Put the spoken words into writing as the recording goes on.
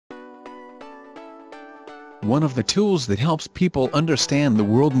One of the tools that helps people understand the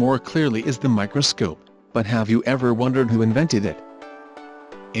world more clearly is the microscope, but have you ever wondered who invented it?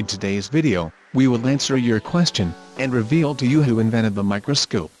 In today's video, we will answer your question, and reveal to you who invented the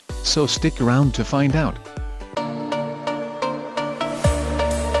microscope, so stick around to find out.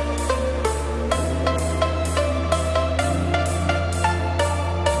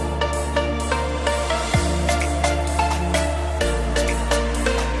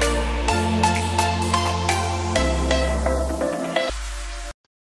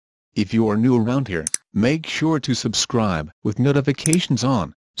 If you are new around here, make sure to subscribe with notifications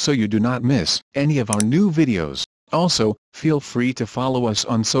on, so you do not miss any of our new videos. Also, feel free to follow us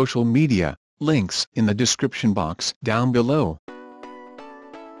on social media, links in the description box down below.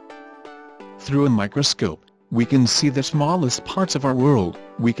 Through a microscope, we can see the smallest parts of our world.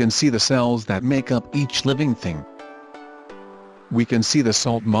 We can see the cells that make up each living thing. We can see the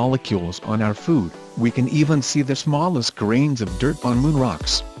salt molecules on our food. We can even see the smallest grains of dirt on moon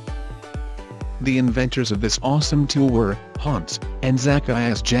rocks. The inventors of this awesome tool were Hans and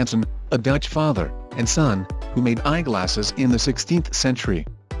Zacharias Janssen, a Dutch father and son, who made eyeglasses in the 16th century.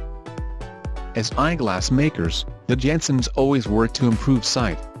 As eyeglass makers, the Janssens always worked to improve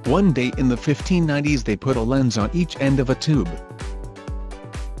sight. One day in the 1590s they put a lens on each end of a tube.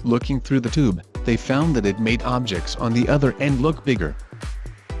 Looking through the tube, they found that it made objects on the other end look bigger.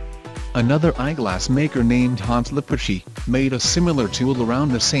 Another eyeglass maker named Hans Lipperhey made a similar tool around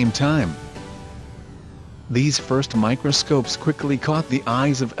the same time. These first microscopes quickly caught the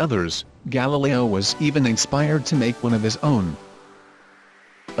eyes of others. Galileo was even inspired to make one of his own.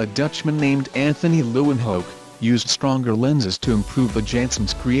 A Dutchman named Anton Van Leeuwenhoek used stronger lenses to improve the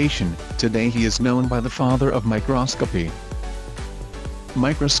Janssens' creation. Today he is known by the father of microscopy.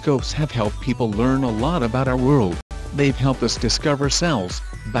 Microscopes have helped people learn a lot about our world. They've helped us discover cells,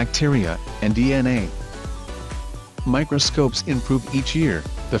 bacteria, and DNA. Microscopes improve each year.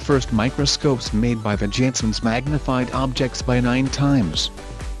 The first microscopes made by the Janssens magnified objects by 9 times.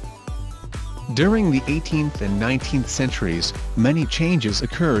 During the 18th and 19th centuries, many changes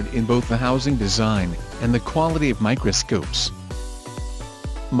occurred in both the housing design and the quality of microscopes.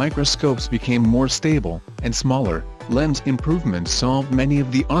 Microscopes became more stable and smaller. Lens improvements solved many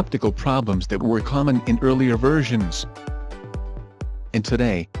of the optical problems that were common in earlier versions. And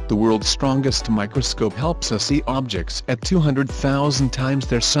today, the world's strongest microscope helps us see objects at 200,000 times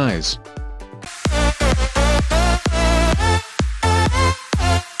their size.